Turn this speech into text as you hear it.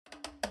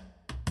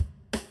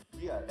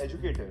are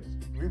educators.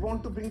 We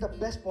want to bring the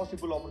best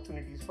possible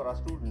opportunities for our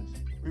students.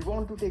 We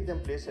want to take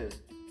them places.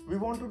 We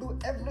want to do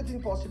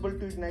everything possible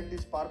to ignite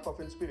this spark of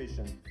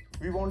inspiration.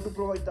 We want to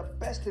provide the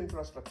best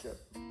infrastructure.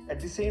 At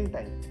the same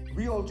time,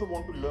 we also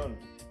want to learn,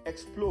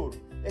 explore,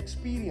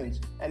 experience,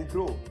 and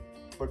grow.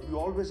 But we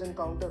always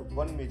encounter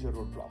one major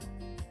roadblock: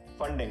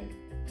 funding.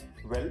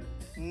 Well,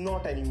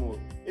 not anymore.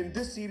 In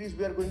this series,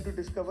 we are going to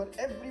discover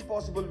every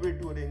possible way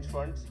to arrange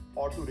funds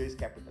or to raise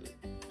capital.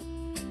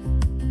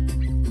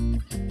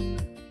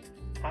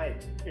 Hi,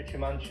 it's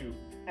Himanshu,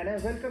 and I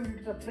welcome you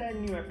to the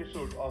brand new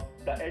episode of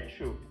the TEDS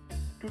Show.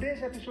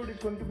 Today's episode is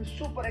going to be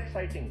super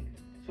exciting,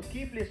 so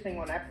keep listening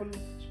on Apple,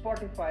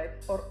 Spotify,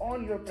 or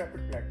on your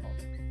preferred platform.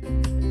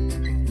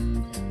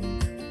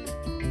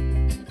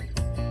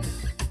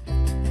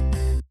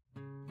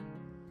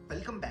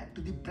 Welcome back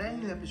to the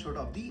brand new episode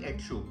of the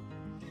TEDS Show.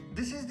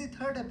 This is the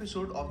third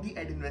episode of the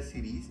EdInvest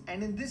series,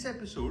 and in this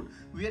episode,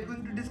 we are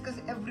going to discuss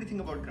everything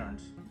about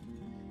grants.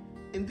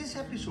 In this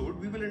episode,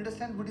 we will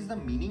understand what is the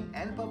meaning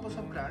and purpose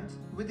of grants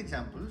with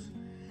examples,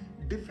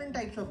 different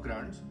types of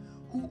grants,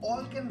 who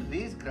all can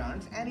raise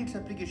grants, and its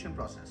application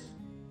process.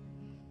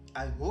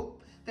 I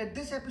hope that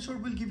this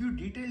episode will give you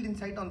detailed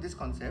insight on this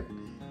concept,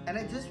 and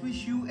I just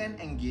wish you an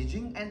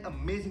engaging and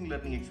amazing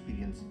learning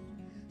experience.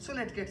 So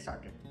let's get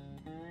started.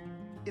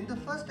 In the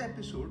first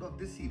episode of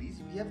this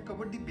series, we have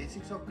covered the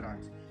basics of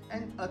grants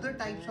and other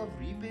types of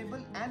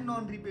repayable and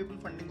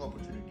non-repayable funding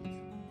opportunities.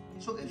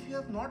 So if you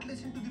have not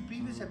listened to the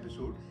previous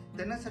episode,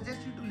 then I suggest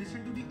you to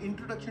listen to the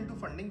introduction to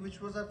funding, which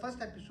was our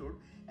first episode,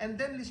 and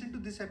then listen to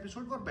this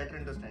episode for better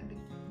understanding.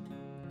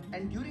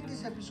 And during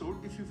this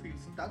episode, if you feel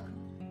stuck,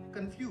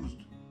 confused,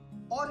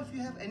 or if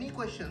you have any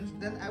questions,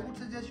 then I would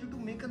suggest you to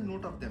make a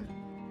note of them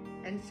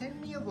and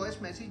send me a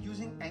voice message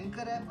using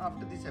Anchor app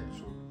after this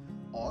episode.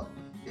 Or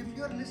if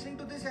you are listening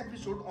to this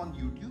episode on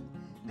YouTube,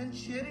 then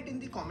share it in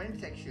the comment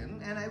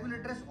section and I will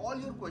address all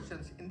your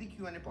questions in the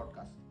Q&A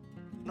podcast.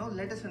 Now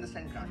let us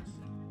understand grants.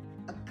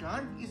 A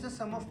grant is a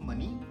sum of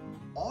money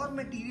or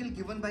material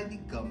given by the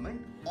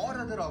government or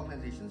other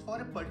organizations for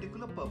a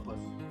particular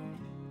purpose.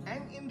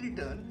 And in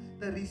return,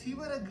 the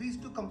receiver agrees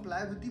to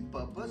comply with the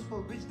purpose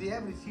for which they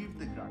have received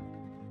the grant.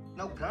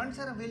 Now grants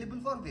are available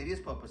for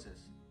various purposes,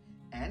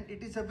 and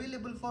it is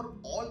available for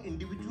all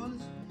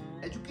individuals,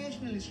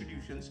 educational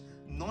institutions,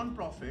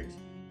 non-profits,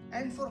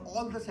 and for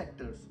all the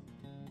sectors.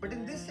 But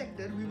in this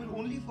sector, we will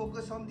only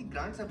focus on the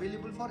grants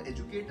available for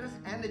educators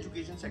and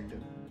education sector.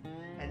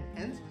 And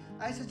hence,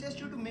 I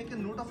suggest you to make a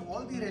note of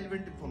all the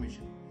relevant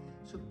information.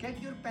 So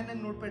get your pen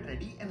and notepad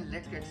ready and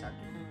let's get started.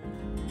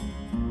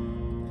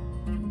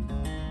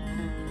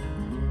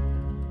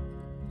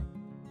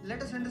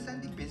 Let us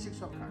understand the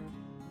basics of grants.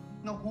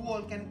 Now, who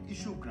all can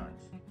issue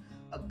grants?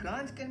 A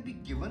grant can be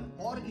given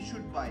or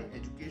issued by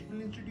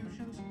educational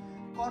institutions,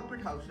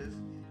 corporate houses,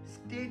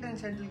 state and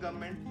central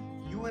government,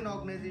 UN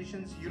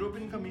organizations,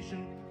 European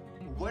Commission,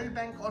 World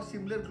Bank or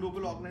similar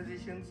global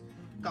organizations,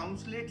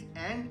 consulates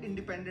and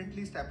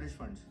independently established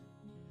funds.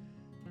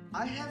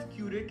 I have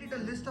curated a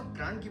list of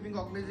grant giving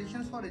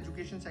organizations for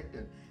education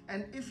sector,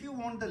 and if you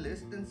want the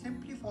list, then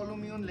simply follow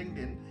me on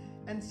LinkedIn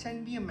and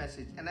send me a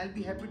message and I'll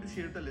be happy to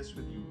share the list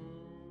with you.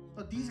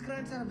 Now, these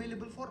grants are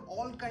available for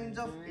all kinds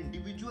of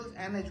individuals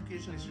and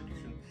educational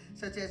institutions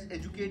such as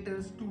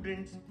educators,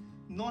 students,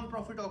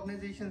 non-profit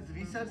organizations,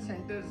 research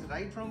centers,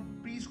 right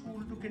from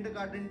preschool to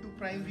kindergarten to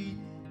primary,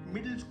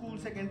 middle school,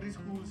 secondary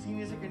school,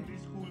 senior secondary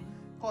school,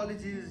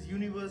 colleges,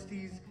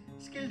 universities,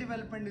 skill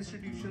development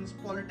institutions,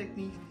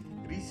 polytechnics,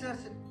 research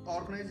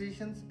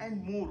organizations,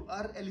 and more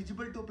are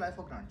eligible to apply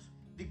for grants.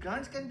 The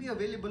grants can be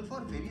available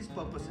for various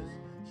purposes,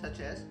 such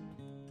as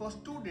for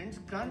students,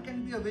 grant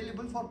can be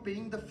available for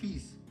paying the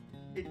fees.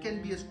 It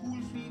can be a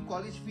school fee,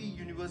 college fee,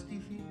 university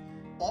fee,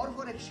 or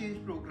for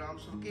exchange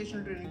programs,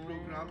 vocational training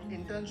programs,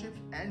 internships,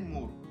 and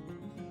more.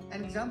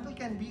 An example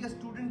can be a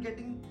student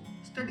getting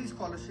study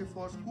scholarship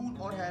for school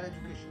or higher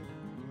education.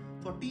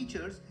 For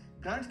teachers,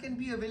 grants can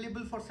be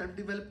available for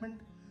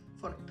self-development,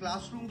 for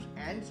classrooms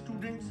and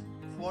students,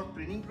 for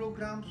training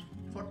programs,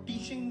 for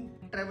teaching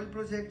travel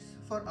projects,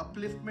 for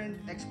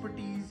upliftment,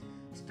 expertise,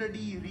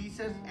 study,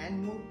 research,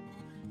 and more.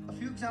 A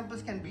few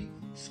examples can be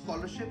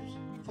scholarships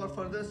for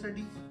further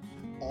studies,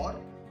 or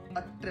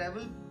a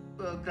travel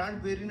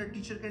grant wherein a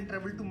teacher can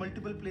travel to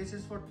multiple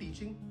places for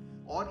teaching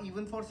or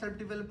even for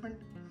self-development,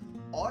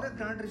 or a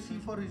grant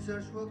received for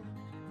research work.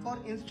 For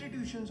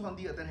institutions, on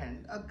the other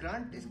hand, a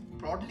grant is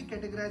broadly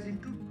categorized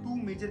into two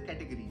major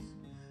categories: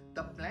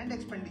 the planned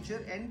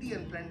expenditure and the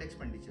unplanned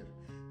expenditure.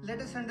 Let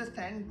us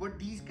understand what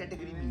these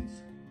category means.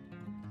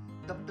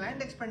 The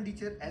planned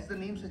expenditure, as the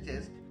name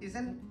suggests, is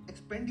an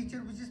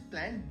expenditure which is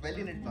planned well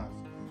in advance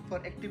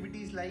for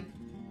activities like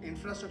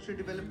infrastructure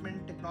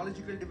development,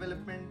 technological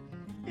development,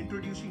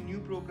 introducing new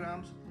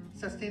programs,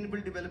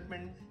 sustainable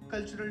development,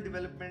 cultural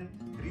development,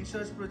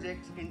 research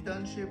projects,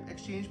 internship,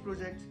 exchange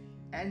projects,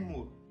 and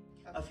more.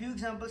 A few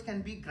examples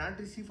can be grant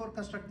received for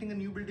constructing a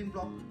new building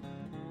block,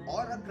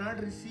 or a grant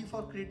received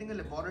for creating a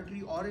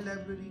laboratory or a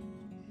library,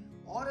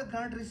 or a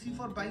grant received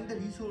for buying the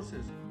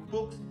resources,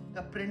 books,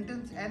 the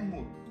printers, and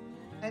more.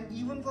 and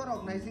even for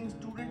organizing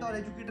student or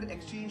educator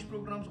exchange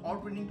programs or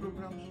training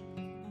programs.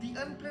 The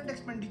unplanned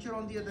expenditure,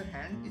 on the other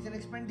hand, is an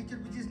expenditure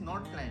which is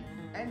not planned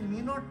and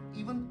may not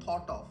even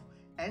thought of,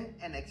 and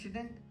an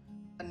accident,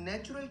 a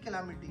natural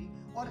calamity,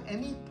 or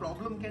any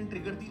problem can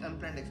trigger the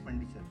unplanned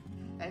expenditure,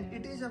 and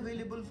it is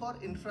available for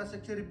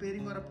infrastructure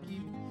repairing or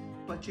upkeep,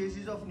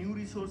 purchases of new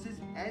resources,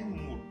 and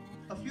more.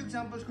 A few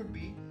examples could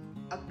be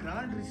a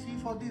grant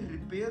received for the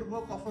repair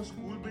work of a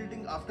school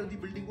building after the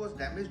building was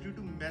damaged due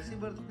to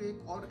massive earthquake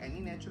or any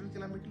natural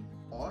calamity.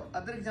 Or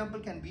other example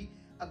can be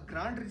a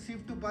grant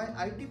received to buy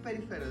IT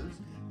peripherals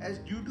as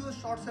due to a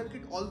short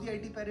circuit all the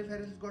IT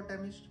peripherals got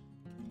damaged.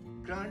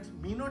 Grants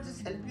may not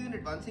just help you in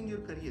advancing your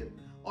career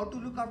or to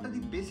look after the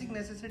basic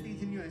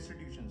necessities in your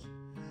institutions,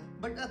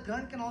 but a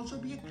grant can also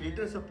be a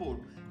greater support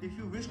if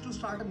you wish to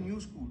start a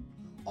new school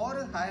or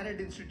a higher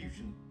ed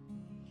institution.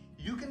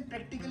 You can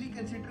practically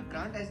consider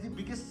grant as the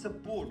biggest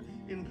support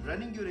in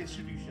running your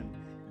institution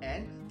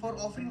and for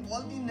offering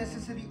all the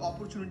necessary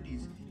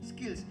opportunities,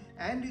 skills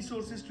and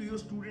resources to your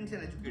students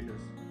and educators.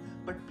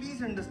 But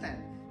please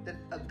understand that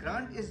a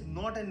grant is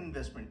not an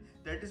investment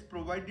that is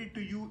provided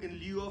to you in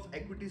lieu of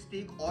equity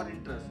stake or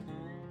interest.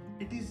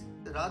 It is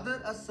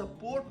rather a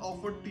support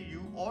offered to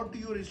you or to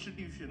your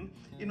institution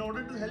in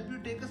order to help you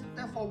take a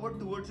step forward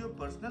towards your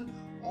personal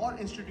or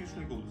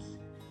institutional goals.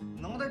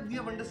 Now that we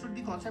have understood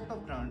the concept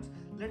of grants,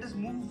 let us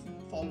move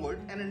forward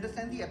and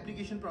understand the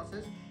application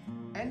process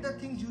and the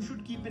things you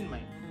should keep in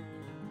mind.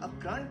 A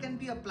grant can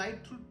be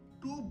applied through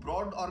two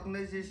broad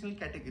organizational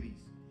categories.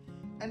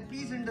 And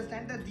please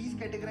understand that these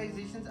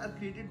categorizations are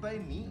created by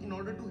me in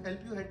order to help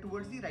you head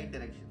towards the right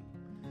direction.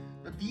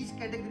 Now, these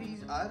categories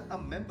are a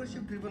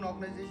membership-driven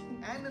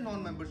organization and a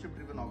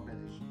non-membership-driven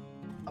organization.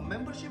 A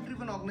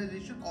membership-driven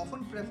organization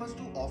often prefers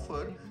to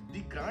offer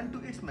the grant to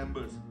its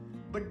members,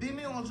 but they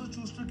may also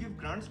choose to give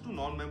grants to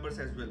non-members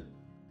as well.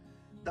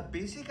 The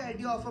basic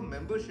idea of a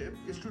membership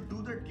is to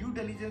do the due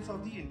diligence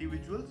of the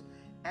individuals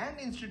and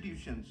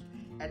institutions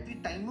at the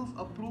time of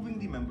approving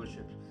the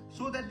membership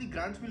so that the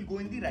grants will go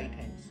in the right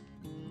hands.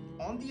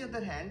 On the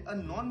other hand, a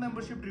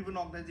non-membership driven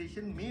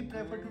organization may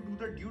prefer to do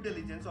the due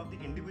diligence of the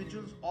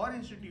individuals or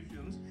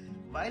institutions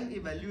while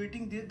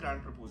evaluating their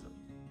grant proposal.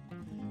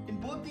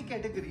 In both the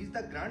categories,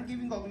 the grant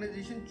giving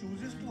organization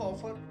chooses to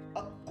offer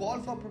a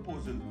call for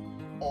proposal,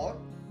 or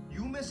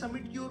you may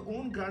submit your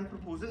own grant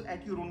proposal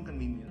at your own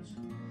convenience.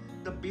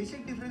 The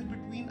basic difference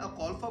between a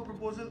call for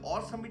proposal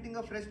or submitting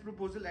a fresh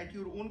proposal at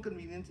your own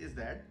convenience is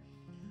that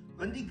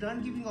when the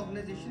grant giving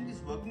organization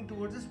is working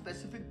towards a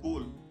specific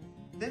goal,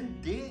 then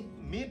they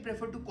may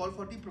prefer to call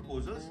for the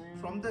proposals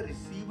from the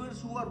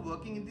receivers who are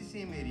working in the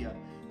same area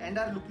and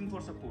are looking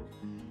for support.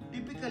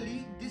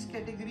 Typically, this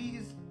category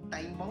is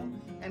time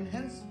bound and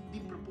hence the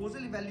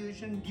proposal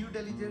evaluation, due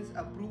diligence,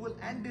 approval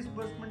and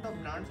disbursement of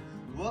grants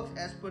works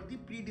as per the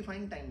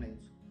predefined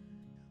timelines.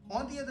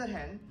 On the other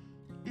hand,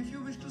 if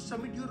you wish to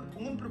submit your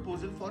own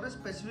proposal for a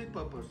specific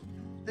purpose,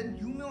 then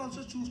you may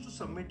also choose to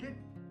submit it,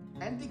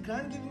 and the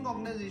grant giving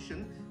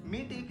organization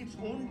may take its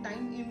own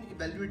time in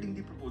evaluating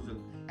the proposal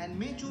and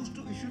may choose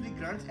to issue the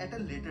grants at a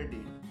later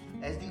date,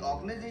 as the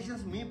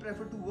organizations may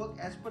prefer to work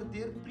as per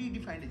their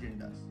predefined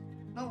agendas.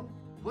 Now,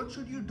 what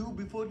should you do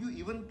before you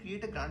even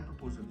create a grant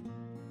proposal?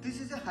 This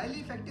is a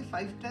highly effective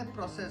 5-step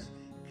process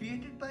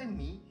created by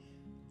me,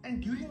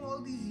 and during all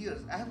these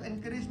years I have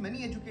encouraged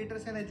many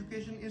educators and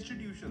educational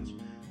institutions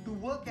to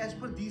work as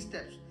per these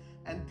steps,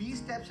 and these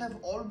steps have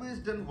always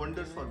done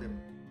wonders for them.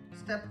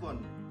 Step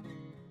 1.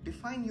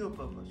 Define your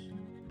purpose.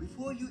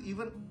 Before you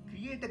even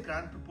create a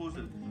grant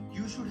proposal,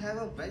 you should have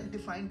a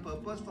well-defined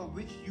purpose for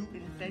which you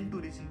intend to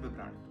receive a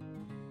grant.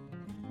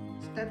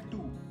 Step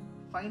 2.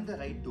 Find the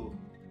right door.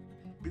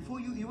 Before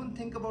you even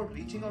think about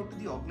reaching out to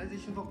the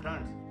organization for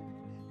grants,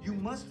 you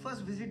must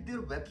first visit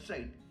their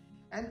website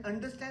and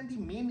understand the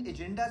main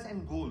agendas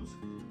and goals.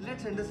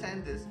 Let's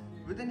understand this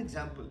with an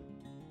example.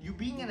 You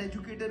being an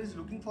educator is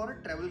looking for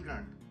a travel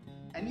grant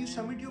and you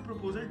submit your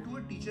proposal to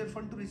a teacher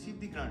fund to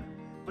receive the grant.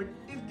 But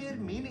if their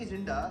main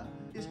agenda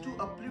is to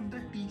uplift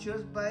the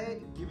teachers by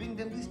giving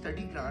them the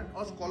study grant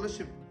or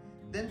scholarship,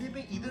 then they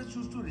may either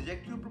choose to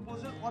reject your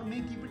proposal or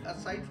may keep it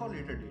aside for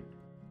later date.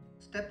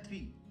 Step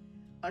 3.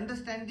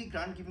 Understand the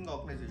grant giving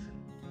organization.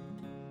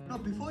 Now,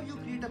 before you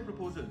create a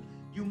proposal,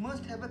 you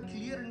must have a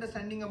clear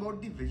understanding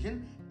about the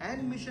vision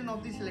and mission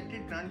of the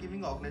selected grant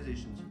giving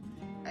organizations,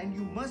 and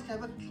you must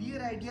have a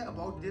clear idea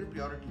about their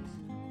priorities.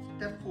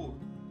 Step 4.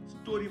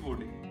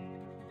 Storyboarding.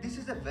 This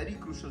is a very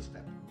crucial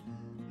step.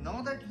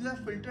 Now that you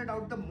have filtered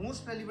out the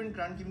most relevant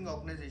grant giving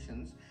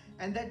organizations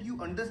and that you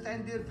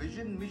understand their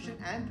vision, mission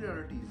and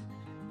priorities,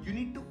 you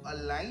need to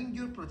align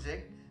your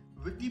project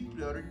with the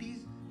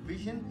priorities,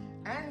 vision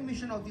and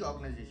mission of the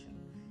organization.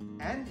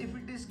 And if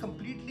it is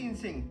completely in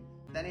sync,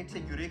 then it's a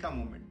eureka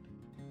moment.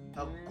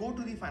 Now go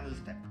to the final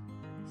step.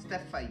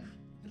 Step 5.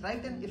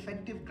 Write an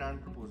effective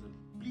grant proposal.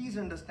 Please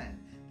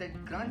understand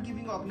that grant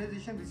giving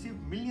organizations receive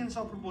millions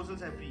of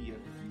proposals every year,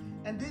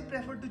 and they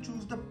prefer to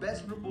choose the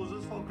best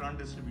proposals for grant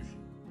distribution.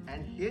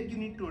 And here you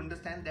need to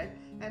understand that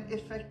an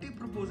effective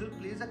proposal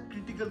plays a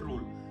critical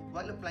role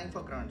while applying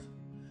for grants.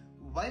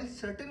 While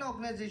certain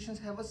organizations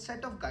have a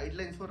set of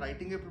guidelines for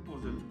writing a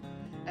proposal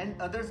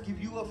and others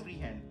give you a free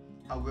hand,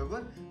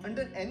 however,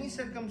 under any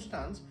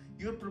circumstance,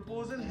 your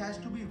proposal has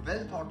to be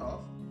well thought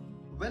of,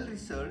 well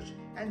researched,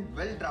 and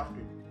well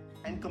drafted,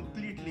 and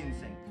completely in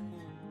sync.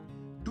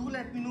 Do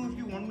let me know if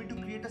you want me to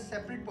create a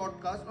separate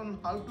podcast on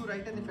how to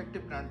write an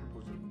effective grant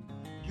proposal.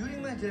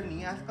 During my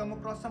journey, I have come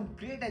across some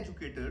great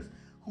educators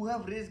who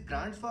have raised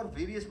grants for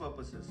various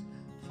purposes,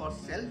 for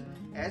self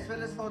as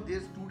well as for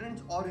their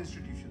students or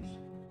institutions.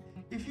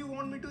 If you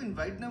want me to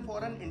invite them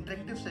for an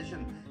interactive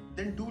session,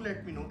 then do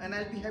let me know and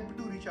I'll be happy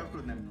to reach out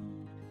to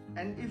them.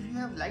 And if you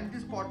have liked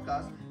this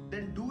podcast,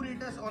 then do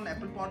rate us on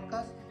Apple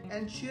Podcasts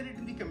and share it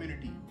in the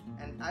community.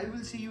 And I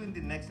will see you in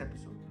the next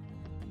episode.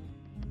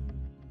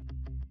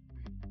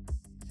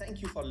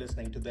 Thank you for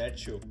listening to that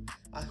show.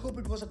 I hope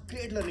it was a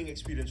great learning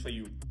experience for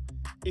you.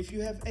 If you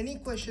have any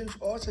questions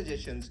or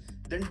suggestions,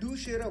 then do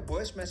share a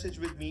voice message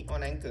with me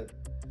on Anchor.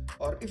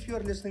 Or if you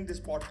are listening to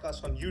this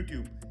podcast on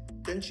YouTube,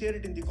 then share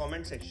it in the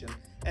comment section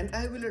and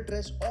I will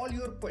address all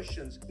your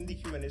questions in the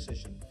Q&A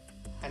session.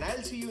 And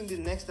I'll see you in the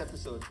next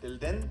episode. Till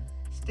then,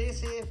 stay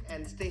safe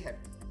and stay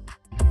happy.